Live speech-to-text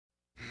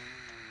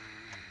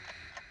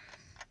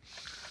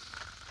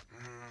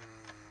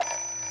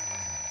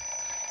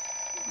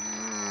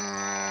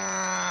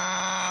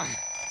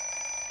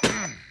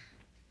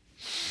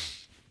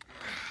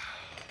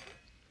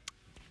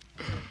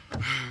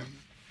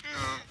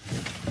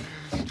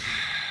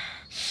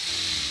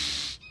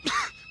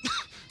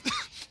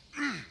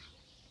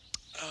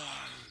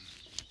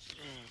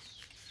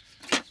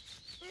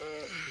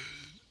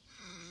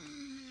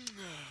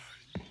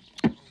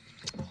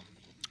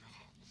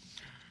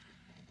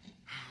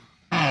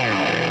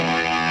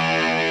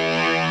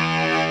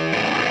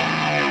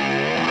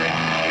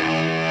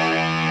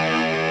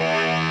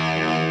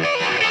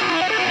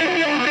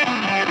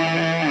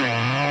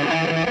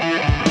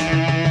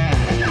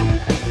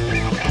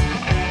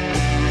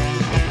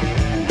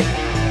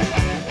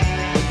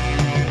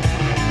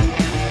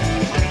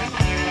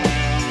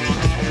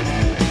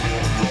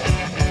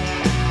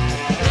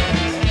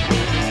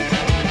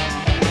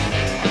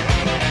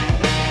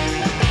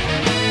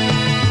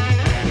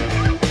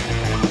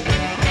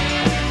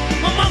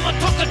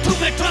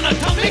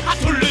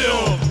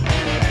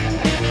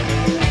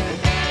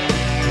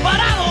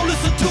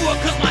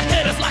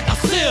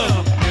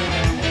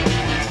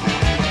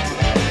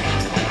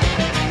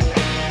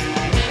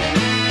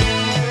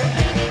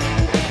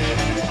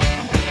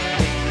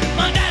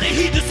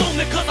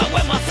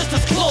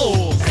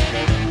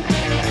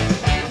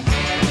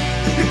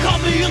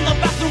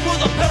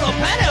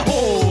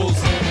pantyhose.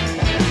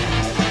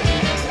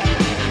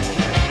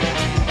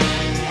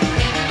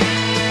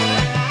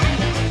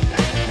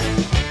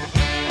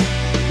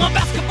 My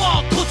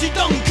basketball coach, he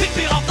done kicked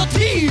me off the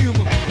team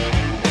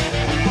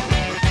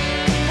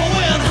for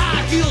wearing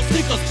high heel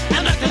sneakers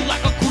and acting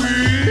like a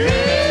queen.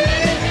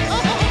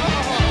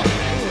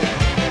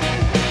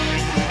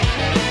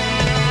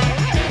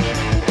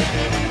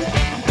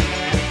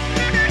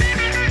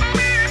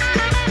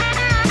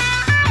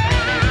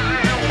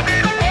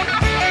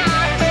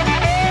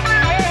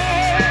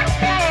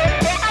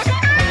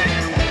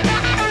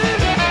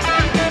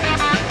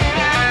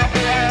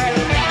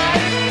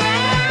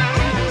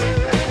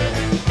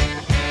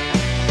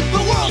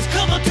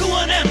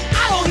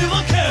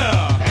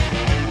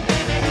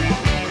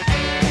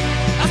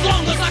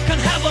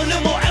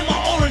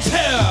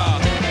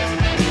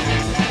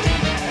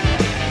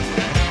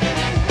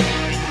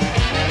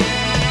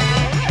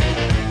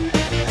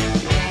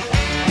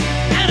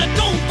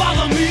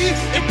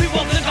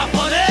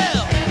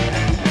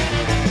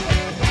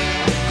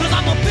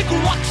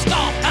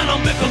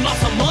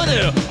 Lots of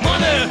money,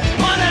 money,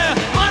 money,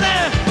 money,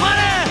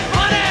 money,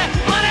 money,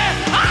 money.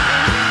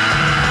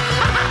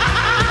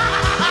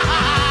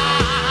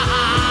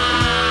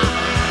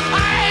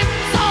 I'm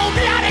so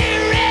bloody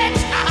rich.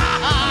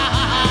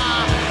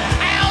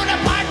 I own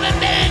apartment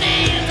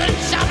buildings and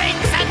shopping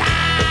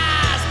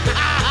centers.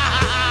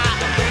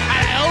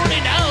 And I only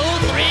know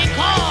 3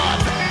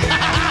 chords.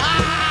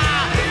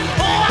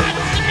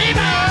 What's me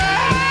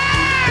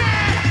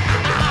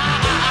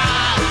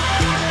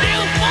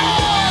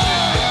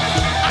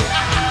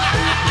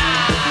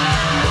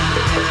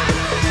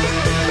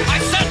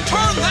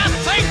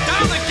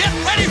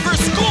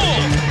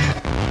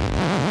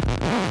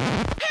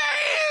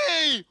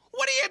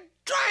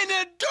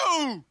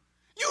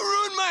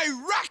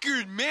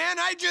man,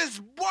 I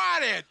just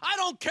bought it. I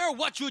don't care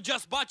what you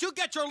just bought. You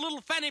get your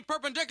little fanny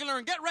perpendicular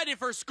and get ready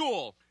for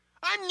school.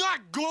 I'm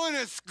not going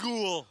to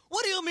school.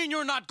 What do you mean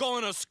you're not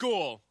going to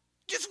school?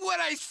 Just what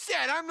I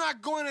said. I'm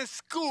not going to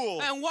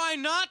school. And why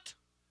not?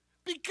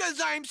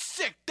 Because I'm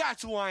sick.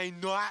 That's why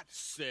not.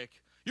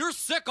 Sick? You're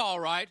sick, all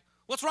right.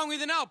 What's wrong with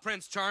you now,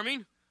 Prince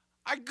Charming?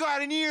 I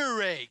got an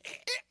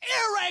earache.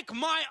 Earache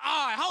my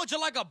eye. How would you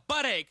like a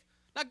butt ache?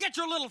 Now get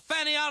your little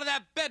fanny out of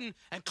that bed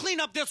and clean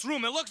up this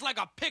room. It looks like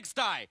a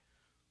pigsty.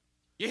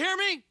 You hear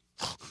me?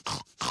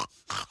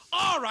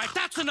 All right,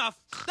 that's enough.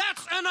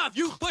 That's enough.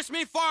 You pushed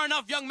me far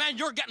enough, young man.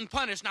 You're getting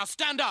punished. Now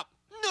stand up.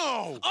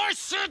 No. I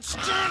said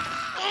stand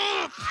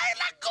up. I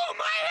let go of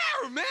my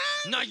hair, man.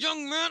 Now,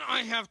 young man, I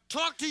have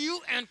talked to you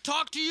and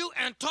talked to you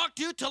and talked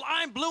to you till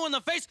I'm blue in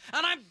the face,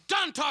 and I'm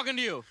done talking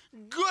to you.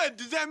 Good.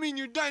 Does that mean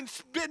you're done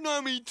spitting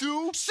on me,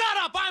 too? Shut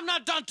up. I'm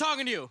not done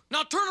talking to you.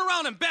 Now turn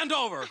around and bend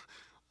over.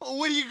 Oh,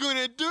 what are you going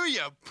to do,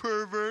 you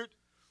pervert?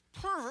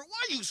 Pervert?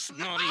 Why you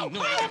snotty? Oh,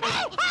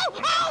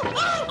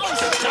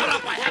 shut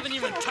up. I haven't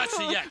even touched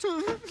you yet.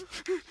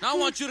 Now I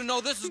want you to know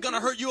this is going to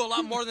hurt you a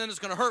lot more than it's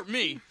going to hurt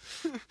me.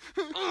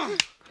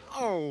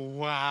 Oh,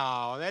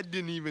 wow. That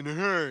didn't even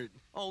hurt.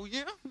 Oh,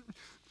 yeah?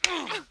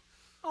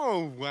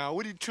 Oh, wow.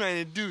 What are you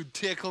trying to do,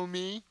 tickle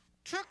me?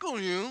 Tickle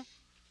you?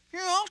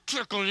 Yeah, I'll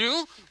tickle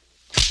you.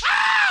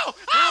 Ow!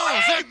 Oh,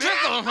 is that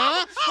tickle,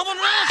 huh? Come on,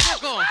 now,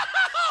 tickle.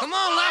 Come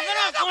on, laugh it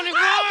up, funny boy.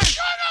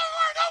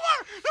 No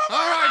more.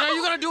 All right, now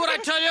you gonna do what I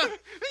tell you?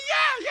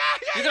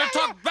 Yeah. You gonna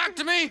talk back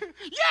to me?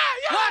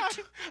 Yeah. What?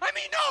 I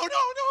mean,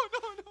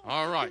 no.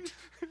 All right.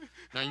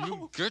 Now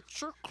you get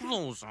your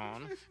clothes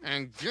on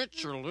and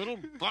get your little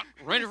butt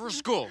ready for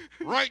school.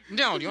 Right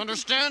now, do you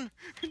understand?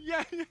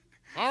 Yeah.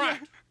 All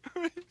right.